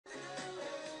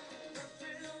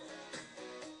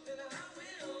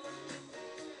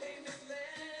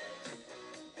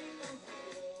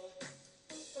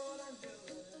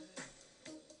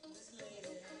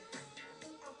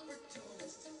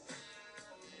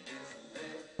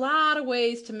a lot of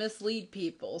ways to mislead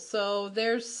people. So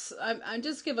I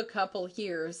just give a couple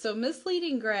here. So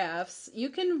misleading graphs, you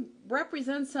can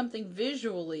represent something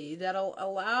visually that'll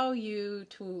allow you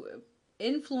to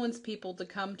influence people to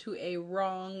come to a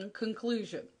wrong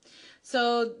conclusion.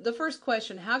 So the first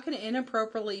question, how can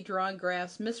inappropriately drawn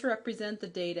graphs misrepresent the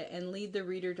data and lead the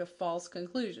reader to false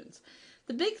conclusions?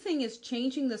 The big thing is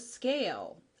changing the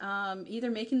scale, either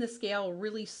making the scale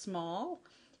really small,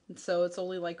 so it's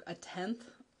only like a tenth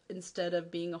instead of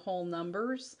being whole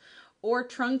numbers, or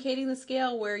truncating the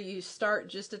scale where you start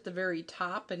just at the very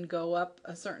top and go up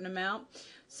a certain amount.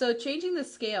 So changing the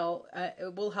scale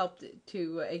will help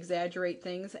to exaggerate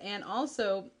things, and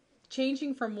also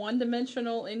changing from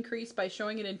one-dimensional increase by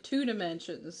showing it in 2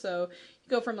 dimensions. So you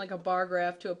go from like a bar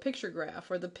graph to a picture graph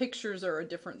where the pictures are a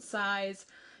different size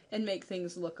and make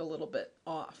things look a little bit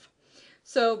off.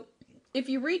 So if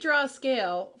you redraw a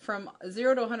scale from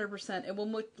 0 to 100%, it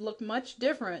will look much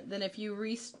different than if you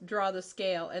redraw the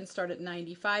scale and start at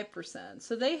 95%.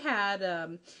 So they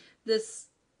had this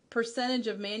percentage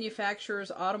of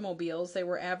manufacturers' automobiles they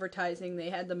were advertising. They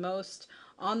had the most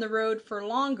on the road for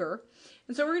longer.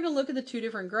 And so we're going to look at the 2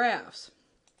 different graphs.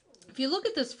 If you look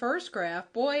at this first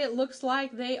graph, boy, it looks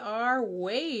like they are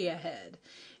way ahead.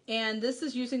 And this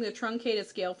is using the truncated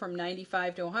scale from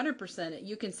 95 to 100%.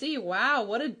 You can see, wow,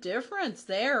 what a difference.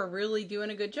 They're really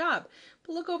doing a good job.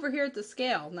 But look over here at the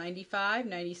scale, 95,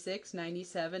 96,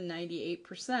 97,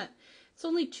 98%. It's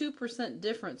only 2%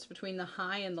 difference between the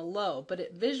high and the low, but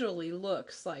it visually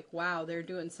looks like, wow, they're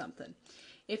doing something.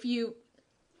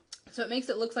 So it makes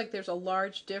it look like there's a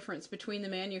large difference between the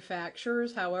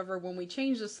manufacturers. However, when we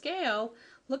change the scale,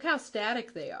 look how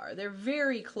static they are. They're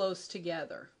very close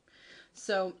together.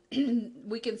 So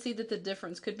we can see that the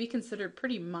difference could be considered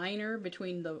pretty minor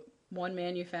between the one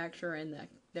manufacturer and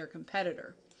their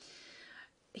competitor.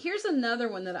 Here's another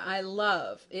one that I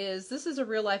love. This is a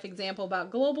real life example about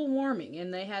global warming,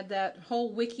 and they had that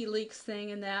whole WikiLeaks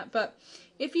thing and that. But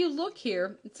if you look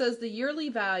here, it says the yearly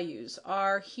values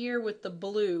are here with the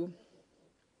blue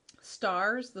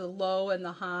stars, the low and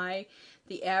the high,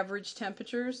 the average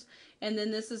temperatures, and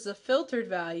then this is the filtered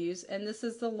values, and this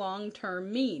is the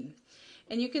long-term mean.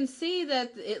 And you can see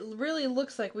that it really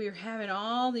looks like we are having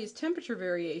all these temperature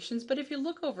variations, but if you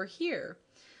look over here,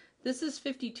 this is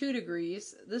 52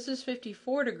 degrees, this is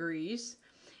 54 degrees,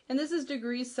 and this is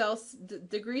degrees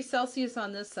Celsius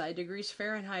on this side, degrees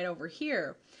Fahrenheit over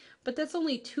here. But that's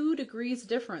only 2 degrees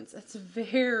difference. That's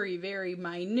very, very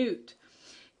minute.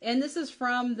 And this is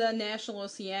from the National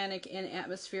Oceanic and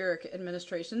Atmospheric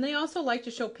Administration. They also like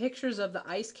to show pictures of the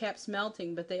ice caps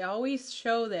melting, but they always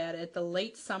show that at the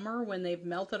late summer when they've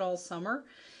melted all summer.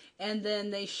 And then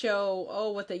they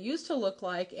show, what they used to look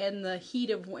like in the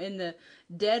heat in the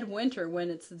dead winter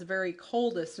when it's the very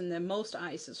coldest and then most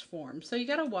ice is formed. So you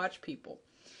got to watch people.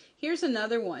 Here's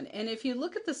another one. And if you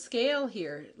look at the scale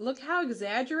here, look how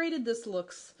exaggerated this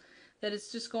looks, that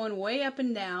it's just going way up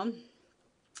and down.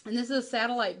 And this is a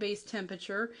satellite-based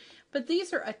temperature, but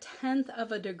these are 1/10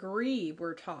 of a degree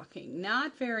we're talking,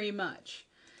 not very much.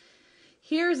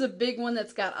 Here's a big one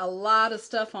that's got a lot of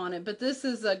stuff on it, but this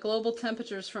is global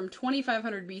temperatures from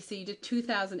 2500 BC to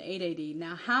 2008 AD.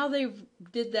 Now, how they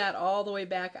did that all the way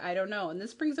back, I don't know. And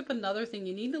this brings up another thing.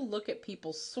 You need to look at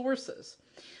people's sources.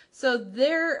 So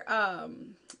they're,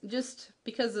 just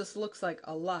because this looks like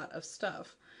a lot of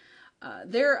stuff,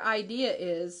 their idea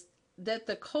is that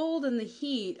the cold and the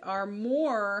heat are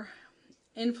more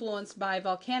influenced by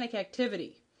volcanic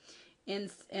activity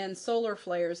and solar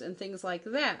flares and things like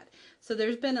that. So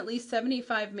there's been at least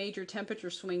 75 major temperature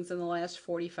swings in the last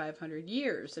 4,500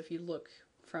 years if you look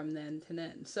from then to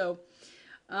then. So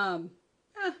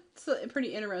it's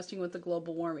pretty interesting with the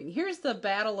global warming. Here's the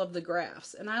battle of the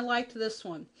graphs, and I liked this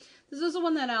one. This is the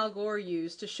one that Al Gore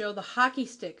used to show the hockey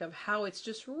stick of how it's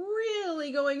just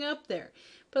really going up there.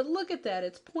 But look at that,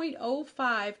 it's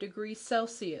 0.05 degrees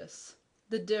Celsius,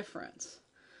 the difference.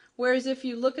 Whereas if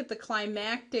you look at the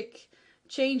climactic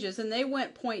changes, and they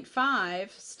went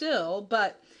 0.5 still,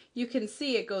 but you can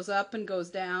see it goes up and goes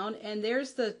down, and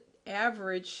there's the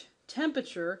average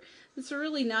temperature. It's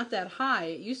really not that high.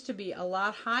 It used to be a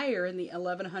lot higher in the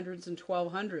 1100s and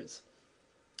 1200s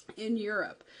in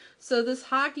Europe. So this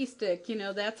hockey stick,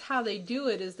 that's how they do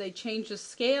it, is they change the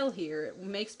scale here. It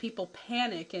makes people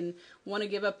panic and want to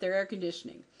give up their air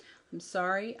conditioning. I'm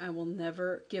sorry, I will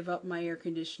never give up my air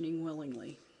conditioning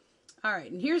willingly. All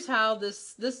right, and here's how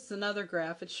this is another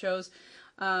graph. It shows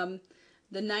the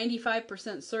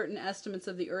 95% certain estimates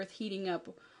of the Earth heating up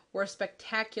were a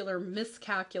spectacular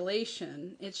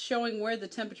miscalculation. It's showing where the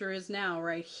temperature is now,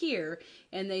 right here,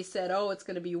 and they said, oh, it's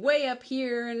going to be way up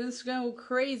here, and it's going to go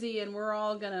crazy, and we're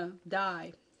all going to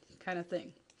die. kind of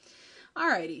thing.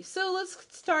 Alrighty, so let's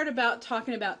start about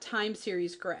talking about time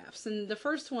series graphs. And the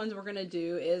first ones we're going to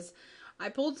do is I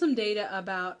pulled some data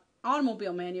about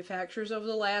automobile manufacturers over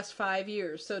the last 5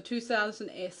 years. So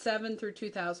 2007 through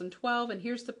 2012, and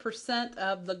here's the percent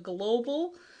of the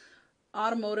global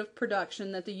automotive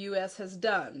production that the U.S. has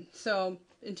done. So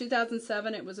in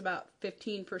 2007 it was about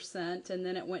 15%, and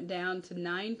then it went down to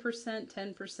 9%,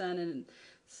 10%, and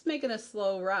it's making a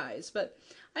slow rise. But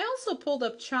I also pulled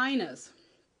up China's,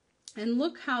 and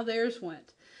look how theirs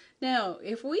went. Now,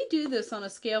 if we do this on a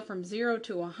scale from 0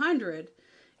 to 100,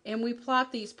 and we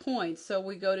plot these points, so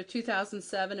we go to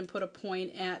 2007 and put a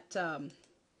point at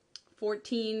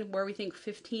 14, where we think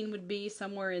 15 would be,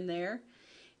 somewhere in there,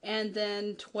 and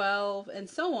then 12, and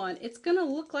so on, it's going to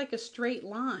look like a straight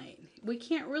line. We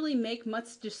can't really make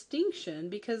much distinction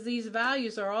because these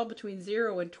values are all between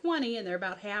 0 and 20, and they're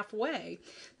about halfway.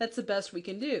 That's the best we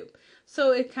can do.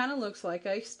 So it kind of looks like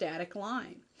a static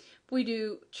line. If we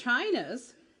do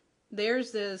China's,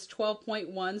 theirs is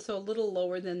 12.1, so a little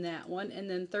lower than that one, and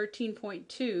then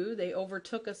 13.2. They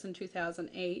overtook us in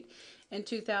 2008. In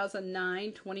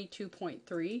 2009,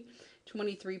 22.3,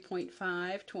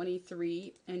 23.5,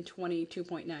 23, and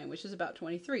 22.9, which is about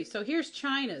 23. So here's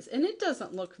China's, and it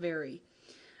doesn't look very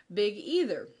big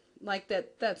either. Like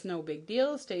that's no big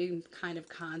deal, staying kind of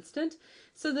constant.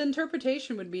 So the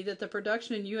interpretation would be that the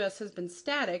production in U.S. has been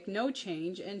static, no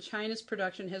change, and China's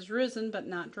production has risen, but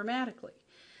not dramatically.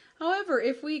 However,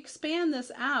 if we expand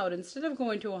this out, instead of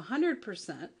going to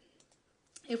 100%,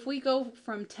 if we go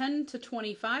from 10 to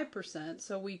 25%,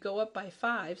 so we go up by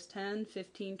 5s, 10,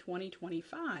 15, 20,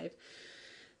 25,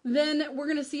 then we're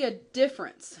going to see a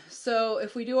difference. So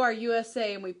if we do our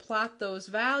USA and we plot those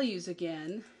values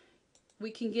again, we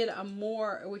can get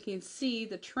we can see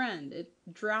the trend. It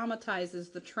dramatizes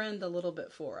the trend a little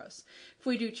bit for us. If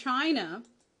we do China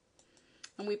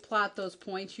and we plot those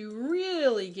points, you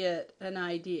really get an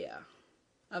idea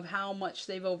of how much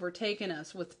they've overtaken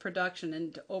us with production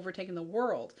and overtaken the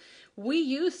world. We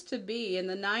used to be, in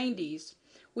the 90s,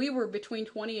 we were between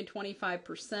 20 and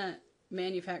 25%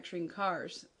 manufacturing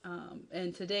cars,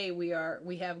 and today we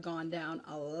have gone down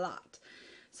a lot.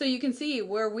 So you can see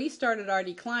where we started our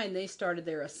decline, they started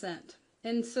their ascent.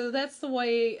 And so that's the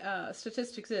way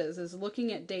statistics is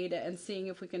looking at data and seeing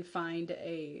if we can find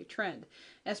a trend.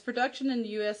 As production in the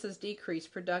U.S. has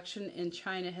decreased, production in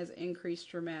China has increased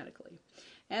dramatically,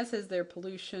 as has their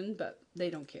pollution, but they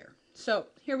don't care. So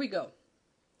here we go.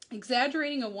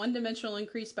 Exaggerating a one-dimensional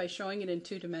increase by showing it in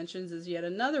 2 dimensions is yet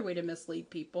another way to mislead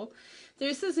people.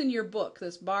 This is in your book,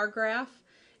 this bar graph,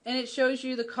 and it shows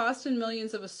you the cost in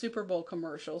millions of a Super Bowl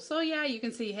commercial. So yeah, you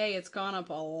can see, hey, it's gone up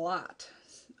a lot,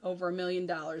 over $1 million.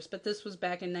 But this was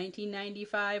back in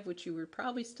 1995, which you were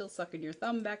probably still sucking your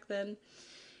thumb back then.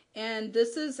 And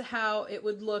this is how it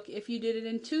would look if you did it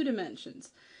in 2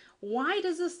 dimensions. Why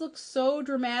does this look so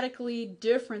dramatically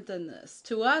different than this?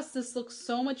 To us, this looks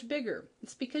so much bigger.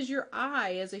 It's because your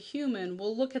eye, as a human,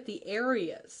 will look at the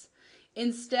areas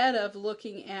instead of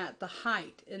looking at the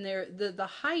height. And the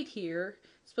height here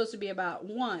is supposed to be about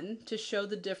 1 to show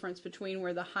the difference between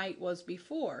where the height was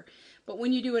before. But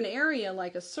when you do an area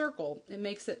like a circle, it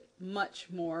makes it much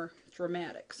more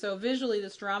dramatic. So visually,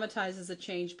 this dramatizes a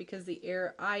change because the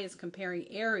eye is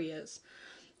comparing areas,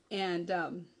 and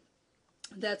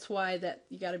that's why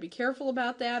you got to be careful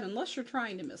about that unless you're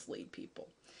trying to mislead people.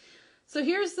 So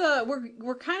here's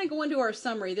we're kind of going to our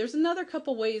summary. There's another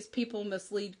couple ways people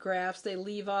mislead graphs. They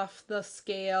leave off the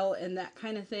scale and that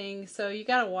kind of thing. So you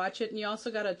got to watch it, and you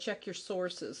also got to check your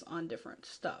sources on different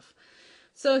stuff.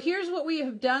 So here's what we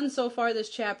have done so far this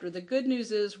chapter. The good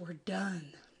news is we're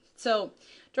done. So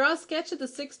draw a sketch of the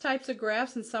 6 types of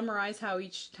graphs and summarize how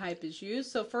each type is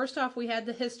used. So first off, we had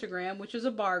the histogram, which is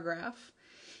a bar graph.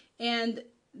 And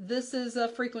this is a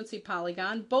frequency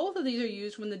polygon. Both of these are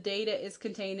used when the data is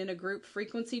contained in a group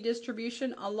frequency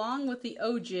distribution, along with the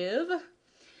ogive.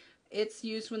 It's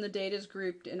used when the data is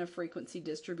grouped in a frequency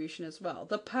distribution as well.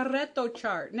 The Pareto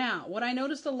chart. Now, what I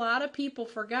noticed a lot of people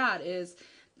forgot is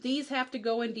these have to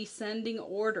go in descending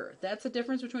order. That's the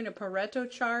difference between a Pareto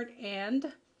chart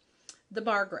and the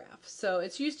bar graph. So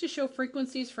it's used to show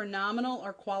frequencies for nominal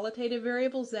or qualitative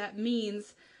variables. That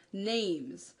means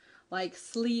names, like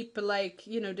sleep, like,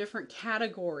 different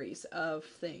categories of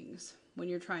things when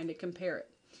you're trying to compare it.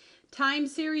 Time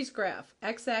series graph.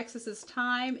 X-axis is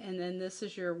time, and then this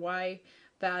is your Y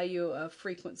value of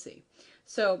frequency.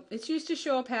 So it's used to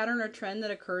show a pattern or trend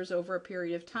that occurs over a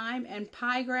period of time. And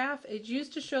pie graph, it's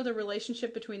used to show the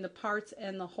relationship between the parts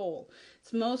and the whole.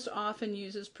 It's most often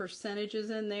uses percentages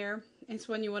in there. It's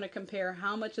when you want to compare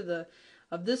how much of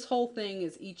this whole thing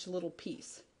is each little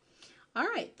piece. All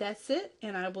right, that's it,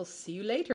 and I will see you later.